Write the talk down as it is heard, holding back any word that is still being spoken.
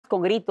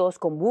con gritos,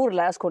 con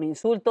burlas, con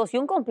insultos y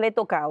un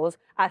completo caos.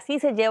 Así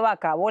se lleva a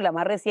cabo la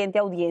más reciente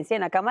audiencia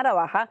en la Cámara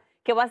Baja,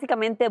 que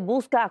básicamente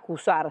busca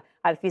acusar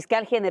al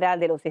fiscal general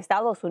de los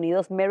Estados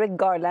Unidos, Merrick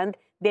Garland,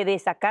 de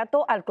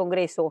desacato al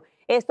Congreso.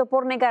 Esto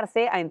por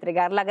negarse a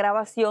entregar la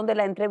grabación de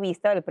la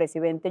entrevista del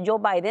presidente Joe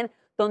Biden,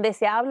 donde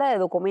se habla de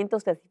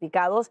documentos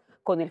clasificados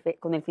con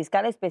el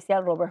fiscal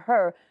especial Robert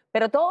Hur.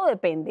 Pero todo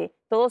depende,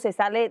 todo se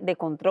sale de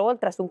control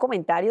tras un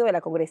comentario de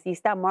la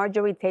congresista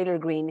Marjorie Taylor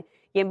Greene.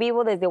 Y en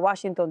vivo desde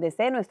Washington,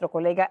 D.C., nuestro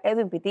colega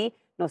Edwin Pitti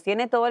nos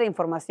tiene toda la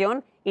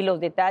información y los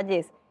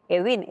detalles.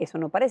 Edwin, eso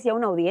no parecía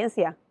una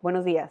audiencia.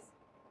 Buenos días.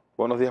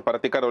 Buenos días para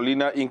ti,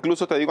 Carolina.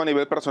 Incluso te digo a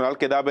nivel personal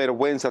que da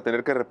vergüenza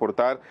tener que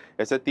reportar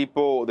ese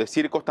tipo de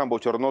circos tan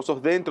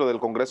bochornosos dentro del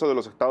Congreso de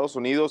los Estados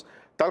Unidos.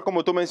 Tal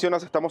como tú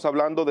mencionas, estamos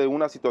hablando de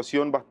una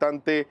situación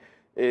bastante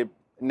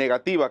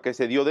negativa que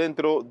se dio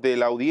dentro de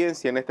la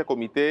audiencia en este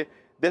comité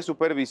de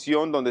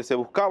supervisión, donde se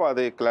buscaba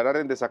declarar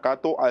en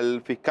desacato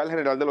al fiscal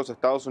general de los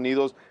Estados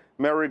Unidos,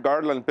 Merrick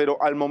Garland. Pero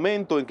al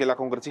momento en que la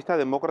congresista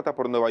demócrata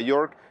por Nueva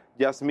York,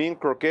 Jasmine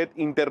Crockett,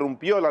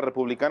 interrumpió a la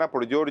republicana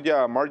por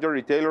Georgia,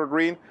 Marjorie Taylor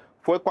Greene,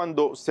 fue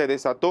cuando se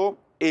desató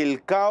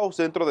el caos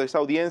dentro de esa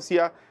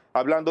audiencia,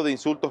 hablando de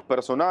insultos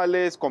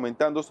personales,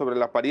 comentando sobre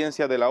la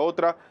apariencia de la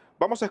otra.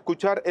 Vamos a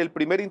escuchar el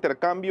primer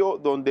intercambio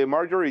donde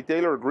Marjorie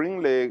Taylor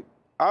Greene le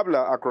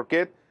habla a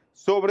Crockett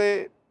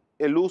sobre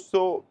el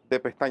uso de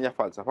pestañas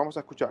falsas. Vamos a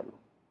escucharlo.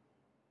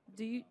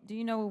 Do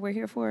you know what we're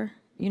here for?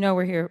 You know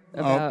we're here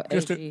about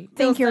AG.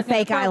 Think your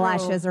fake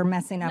eyelashes are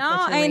messing up. No,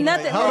 with your ain't reading.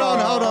 nothing.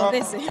 Hold on.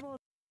 Listen.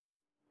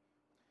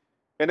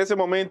 En ese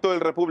momento, el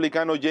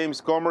republicano James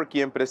Comer,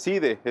 quien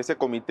preside ese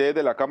comité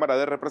de la Cámara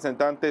de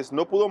Representantes,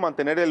 no pudo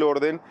mantener el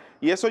orden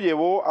y eso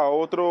llevó a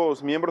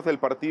otros miembros del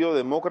Partido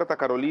Demócrata,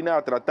 Carolina,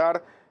 a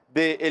tratar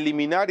de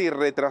eliminar y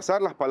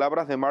retrasar las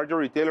palabras de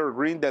Marjorie Taylor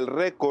Greene del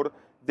récord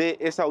de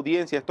esa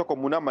audiencia. Esto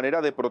como una manera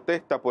de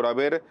protesta por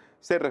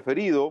haberse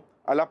referido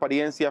a la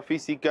apariencia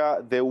física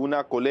de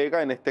una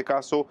colega, en este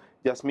caso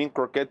Jasmine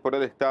Crockett por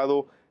el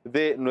estado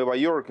de Nueva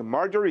York.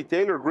 Marjorie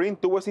Taylor Greene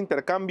tuvo ese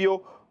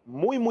intercambio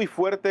muy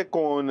fuerte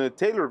con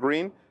Taylor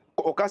Greene,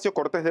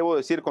 Ocasio-Cortez debo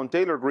decir, con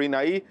Taylor Greene.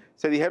 Ahí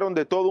se dijeron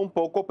de todo un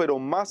poco, pero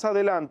más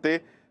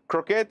adelante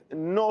Crockett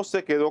no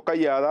se quedó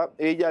callada.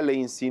 Ella le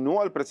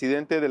insinuó al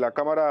presidente de la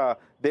Cámara,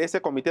 de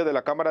ese comité de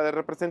la Cámara de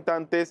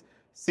Representantes,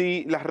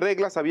 si las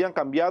reglas habían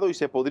cambiado y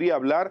se podría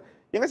hablar.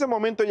 Y en ese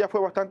momento ella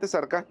fue bastante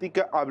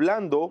sarcástica,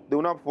 hablando de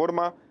una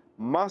forma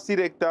más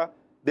directa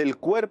del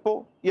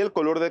cuerpo y el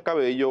color de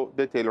cabello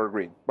de Taylor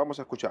Greene. Vamos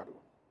a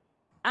escucharlo.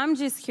 I'm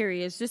just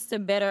curious, just to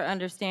better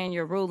understand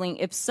your ruling.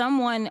 If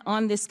someone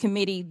on this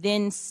committee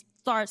then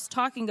starts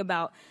talking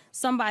about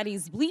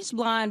somebody's bleach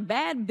blonde,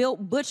 bad built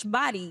butch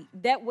body,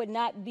 that would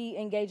not be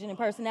engaging in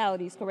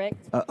personalities, correct?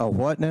 A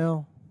what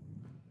now?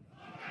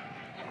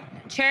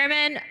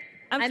 Chairman,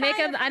 I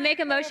make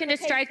a motion to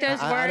strike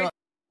those words.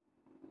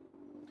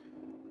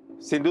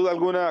 Sin duda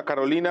alguna,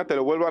 Carolina, te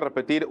lo vuelvo a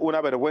repetir, una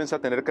vergüenza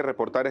tener que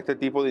reportar este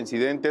tipo de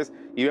incidentes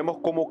y vemos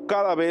cómo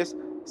cada vez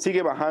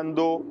sigue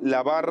bajando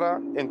la barra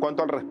en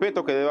cuanto al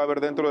respeto que debe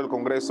haber dentro del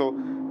Congreso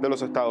de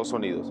los Estados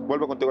Unidos.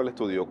 Vuelvo contigo al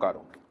estudio,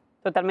 Caro.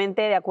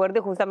 Totalmente de acuerdo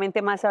y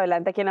justamente más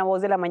adelante aquí en La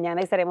Voz de la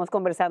Mañana estaremos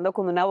conversando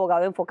con un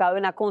abogado enfocado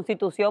en la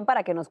Constitución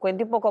para que nos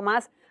cuente un poco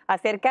más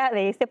acerca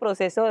de este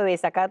proceso de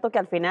desacato, que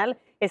al final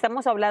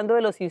estamos hablando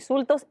de los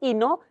insultos y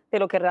no de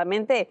lo que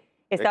realmente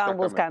estaban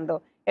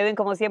buscando. Edwin,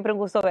 como siempre, un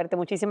gusto verte.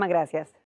 Muchísimas gracias.